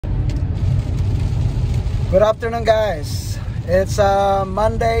Good afternoon, guys. It's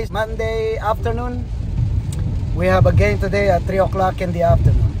Monday afternoon. We have a game today at 3 o'clock in the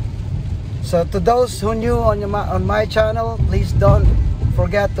afternoon. So to those who new on my channel, please don't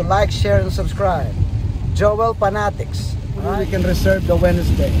forget to like, share, and subscribe. Joel Fanatics. Alright, you can reserve the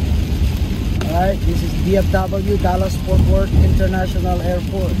Wednesday. Alright, this is DFW, Dallas Fort Worth International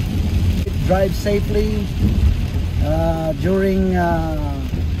Airport. Drive safely during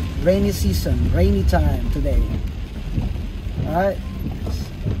rainy season, rainy time today. Alright,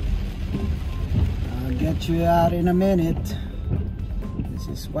 I'll get you out in a minute. This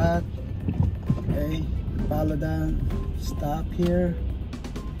is what. Okay, follow down, stop here.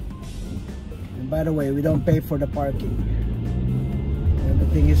 And by the way, we don't pay for the parking.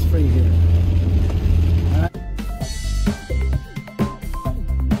 Everything is free here. Alright.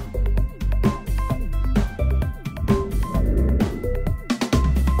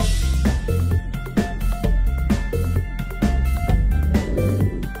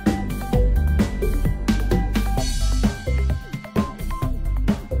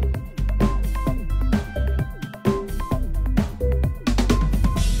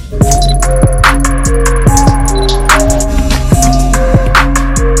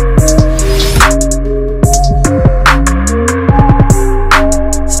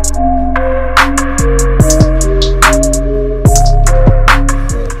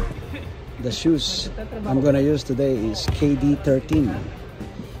 The shoes I'm gonna use today is KD13.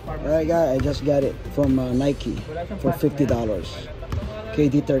 Alright guys, I just got it from Nike for $50.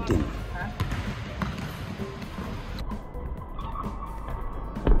 KD13.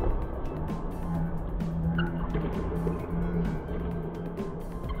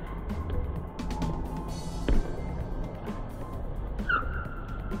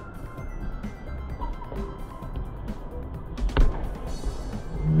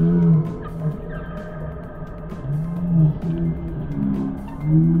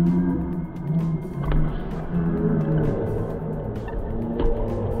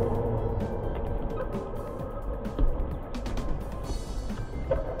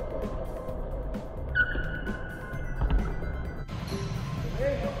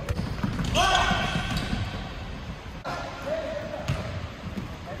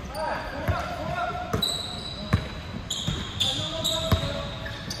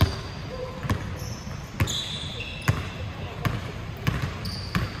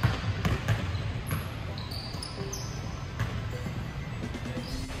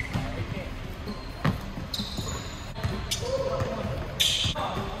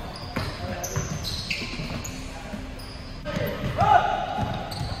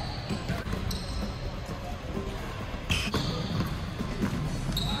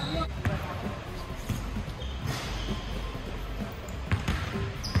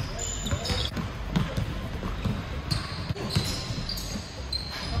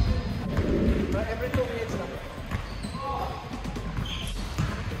 Every 2 minutes lang.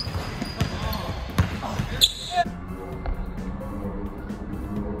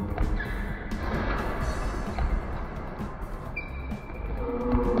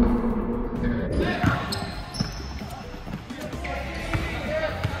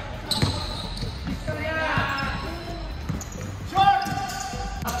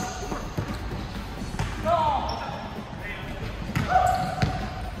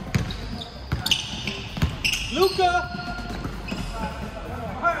 Luca!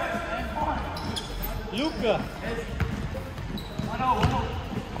 Luca!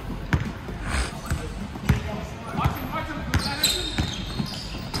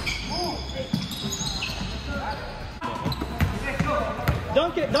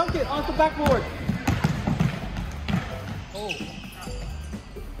 Dunk it onto backboard. Oh.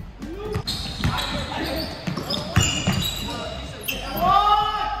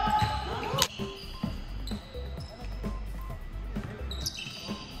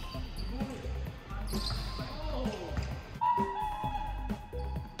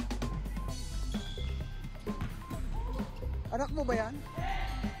 Anak mo ba yan?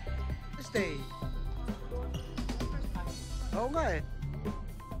 Stay. Oo nga eh.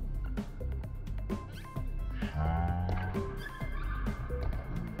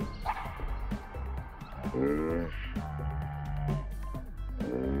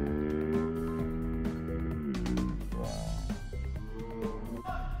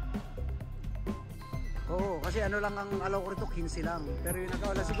 Oo, kasi ano lang ang alaw ko rito, 15 lang. Pero yung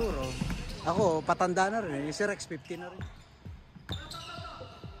nakawala siguro, ako patanda na rin, yung si Rex 50 na rin.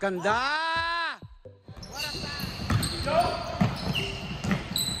 Ganda!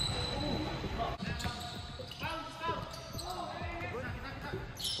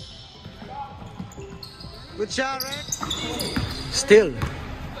 Good shot, Red. Still.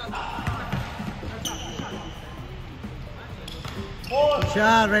 Good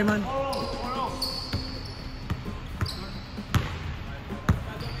shot, Raymond.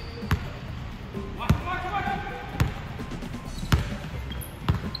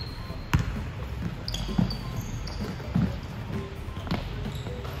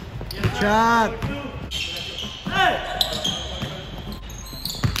 Good shot.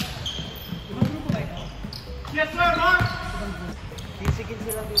 Yes, sir, Mark.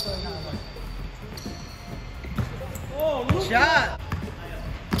 Kinsi-kinsi lang dito na. Oh, Good shot.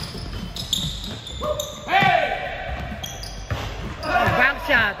 Hey! Oh, back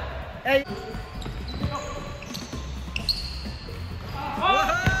shot. Hey.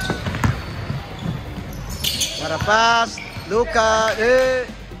 What a pass. Luka.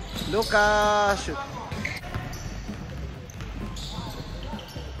 Luka. Shoot.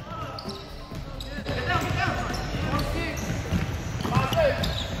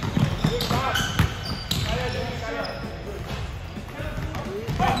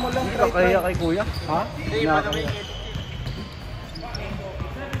 Hindi ka kaya kay kuya? Ha? Nakakaya.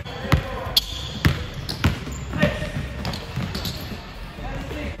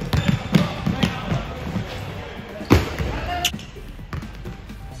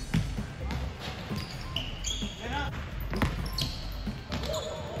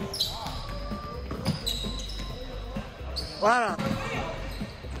 Wow.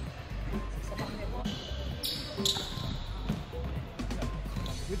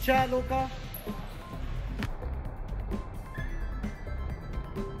 Good shot, Luka.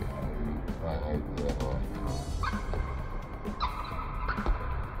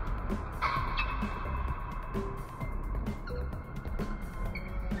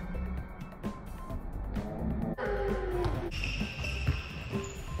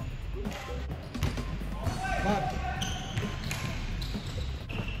 Bob.